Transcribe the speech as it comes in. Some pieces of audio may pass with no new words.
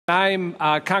I'm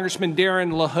Congressman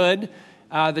LaHood,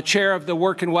 the chair of the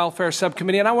Work and Welfare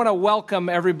Subcommittee, and I want to welcome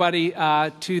everybody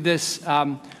to this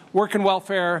Work and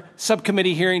Welfare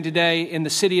Subcommittee hearing today in the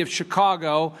city of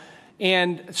Chicago.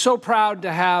 And so proud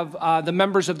to have the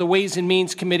members of the Ways and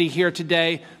Means Committee here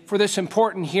today for this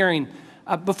important hearing.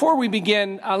 Before we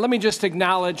begin, let me just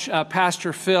acknowledge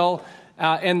Pastor Phil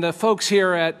and the folks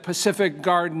here at Pacific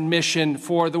Garden Mission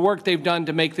for the work they've done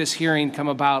to make this hearing come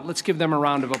about. Let's give them a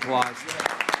round of applause.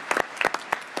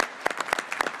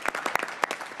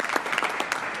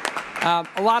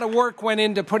 A lot of work went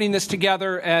into putting this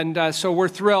together, and so we're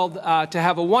thrilled to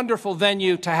have a wonderful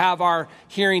venue to have our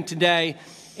hearing today.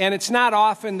 And it's not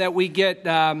often that we get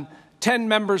 10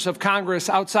 members of Congress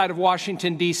outside of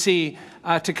Washington, D.C.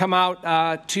 To come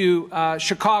out to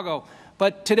Chicago.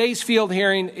 But today's field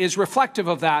hearing is reflective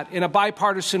of that in a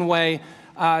bipartisan way,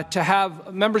 to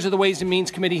have members of the Ways and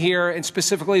Means Committee here, and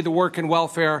specifically the Work and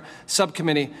Welfare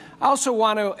Subcommittee. I also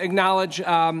want to acknowledge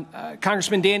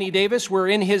Congressman Danny Davis. We're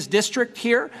in his district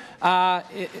here.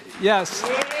 Yes.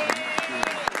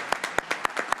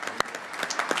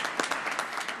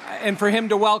 And for him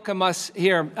to welcome us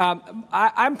here.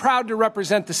 I'm proud to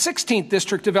represent the 16th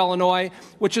District of Illinois,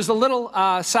 which is a little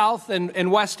south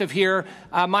and west of here.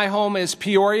 My home is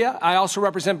Peoria. I also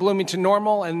represent Bloomington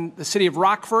Normal and the city of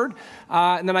Rockford.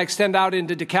 And then I extend out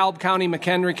into DeKalb County,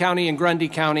 McHenry County, and Grundy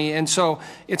County. And so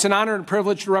it's an honor and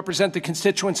privilege to represent the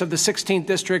constituents of the 16th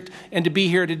District and to be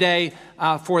here today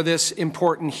for this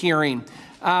important hearing.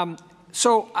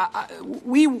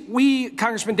 We,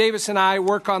 Congressman Davis and I,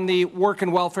 work on the Work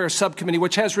and Welfare Subcommittee,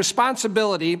 which has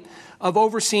responsibility of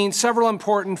overseeing several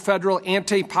important federal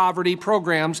anti-poverty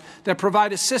programs that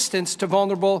provide assistance to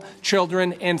vulnerable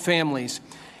children and families.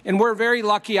 And we're very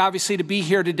lucky, obviously, to be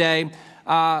here today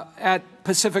at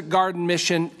Pacific Garden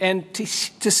Mission and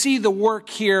to see the work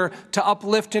here to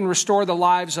uplift and restore the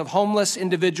lives of homeless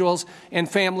individuals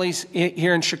and families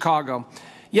here in Chicago.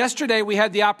 Yesterday, we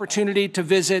had the opportunity to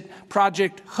visit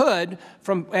Project Hood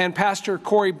and Pastor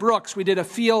Corey Brooks. We did a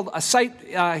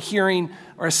site hearing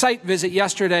or a site visit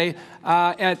yesterday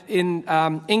in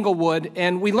Inglewood,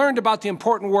 and we learned about the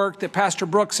important work that Pastor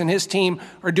Brooks and his team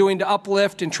are doing to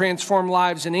uplift and transform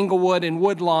lives in Inglewood and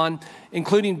Woodlawn,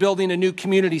 including building a new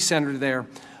community center there.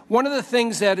 One of the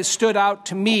things that has stood out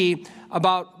to me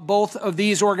about both of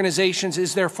these organizations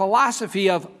is their philosophy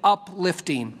of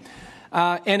uplifting.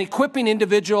 And equipping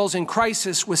individuals in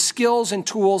crisis with skills and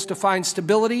tools to find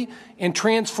stability and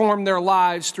transform their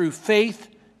lives through faith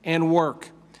and work.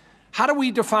 How do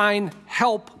we define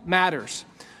help matters?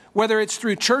 Whether it's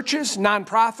through churches,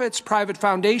 nonprofits, private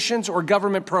foundations, or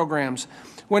government programs.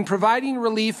 When providing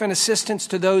relief and assistance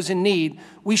to those in need,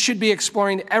 we should be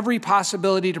exploring every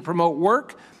possibility to promote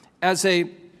work as the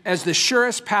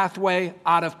surest pathway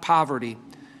out of poverty.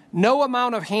 No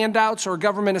amount of handouts or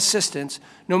government assistance,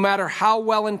 no matter how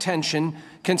well-intentioned,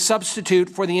 can substitute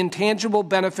for the intangible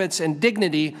benefits and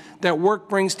dignity that work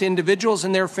brings to individuals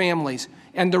and their families,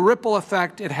 and the ripple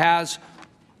effect it has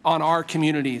on our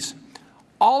communities.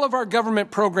 All of our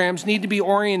government programs need to be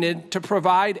oriented to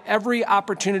provide every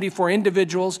opportunity for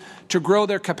individuals to grow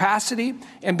their capacity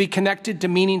and be connected to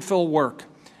meaningful work.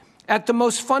 At the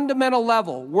most fundamental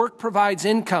level, work provides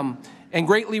income and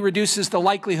greatly reduces the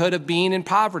likelihood of being in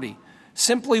poverty.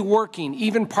 Simply working,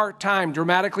 even part-time,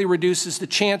 dramatically reduces the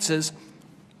chances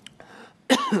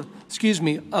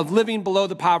of living below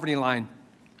the poverty line.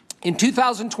 In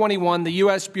 2021, the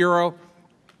U.S. Bureau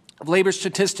of Labor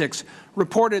Statistics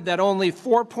reported that only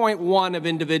 4.1 of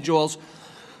individuals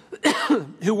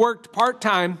who worked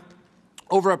part-time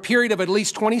over a period of at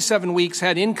least 27 weeks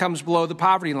had incomes below the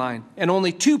poverty line, and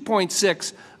only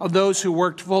 2.6 of those who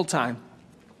worked full-time.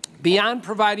 Beyond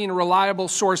providing a reliable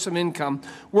source of income,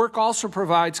 work also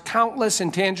provides countless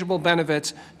intangible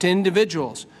benefits to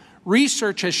individuals.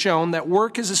 Research has shown that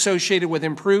work is associated with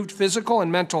improved physical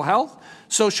and mental health,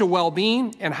 social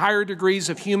well-being, and higher degrees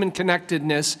of human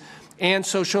connectedness and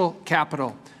social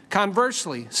capital.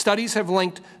 Conversely, studies have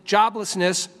linked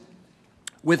joblessness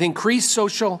with increased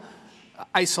social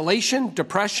isolation,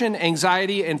 depression,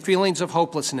 anxiety, and feelings of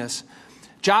hopelessness.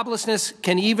 Joblessness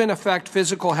can even affect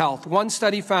physical health. One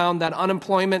study found that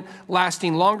unemployment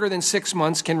lasting longer than 6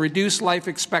 months can reduce life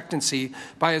expectancy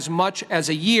by as much as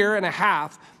a year and a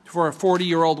half for a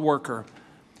 40-year-old worker.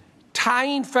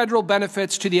 Tying federal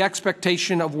benefits to the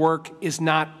expectation of work is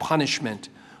not punishment.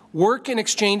 Work in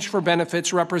exchange for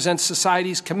benefits represents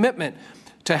society's commitment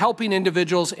to helping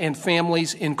individuals and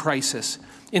families in crisis.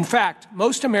 In fact,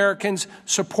 most Americans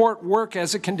support work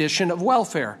as a condition of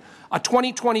welfare. A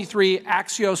 2023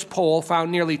 Axios poll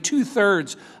found nearly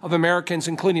 2/3 of Americans,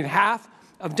 including half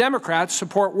of Democrats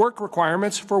support work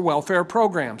requirements for welfare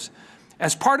programs.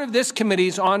 As part of this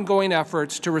committee's ongoing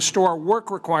efforts to restore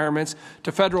work requirements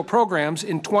to federal programs,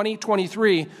 in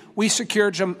 2023, we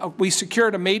secured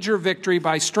a major victory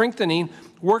by strengthening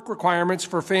work requirements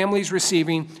for families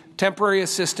receiving temporary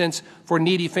assistance for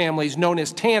needy families, known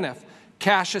as TANF,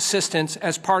 cash assistance,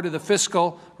 as part of the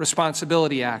Fiscal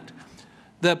Responsibility Act.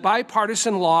 The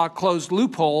bipartisan law closed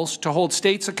loopholes to hold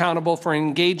states accountable for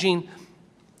engaging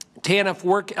TANF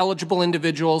work-eligible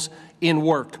individuals in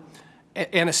work,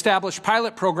 and established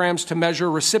pilot programs to measure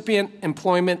recipient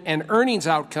employment and earnings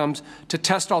outcomes to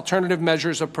test alternative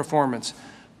measures of performance.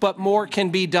 But more can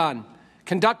be done.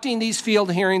 Conducting these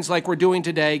field hearings like we're doing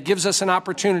today gives us an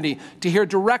opportunity to hear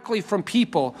directly from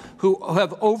people who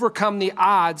have overcome the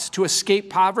odds to escape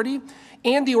poverty,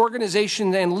 and the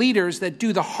organizations and leaders that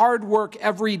do the hard work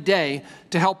every day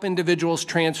to help individuals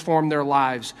transform their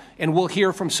lives. And we'll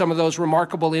hear from some of those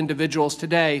remarkable individuals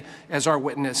today as our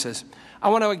witnesses. I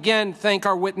want to again thank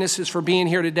our witnesses for being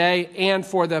here today and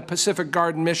for the Pacific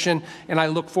Garden Mission, and I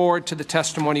look forward to the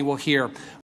testimony we'll hear.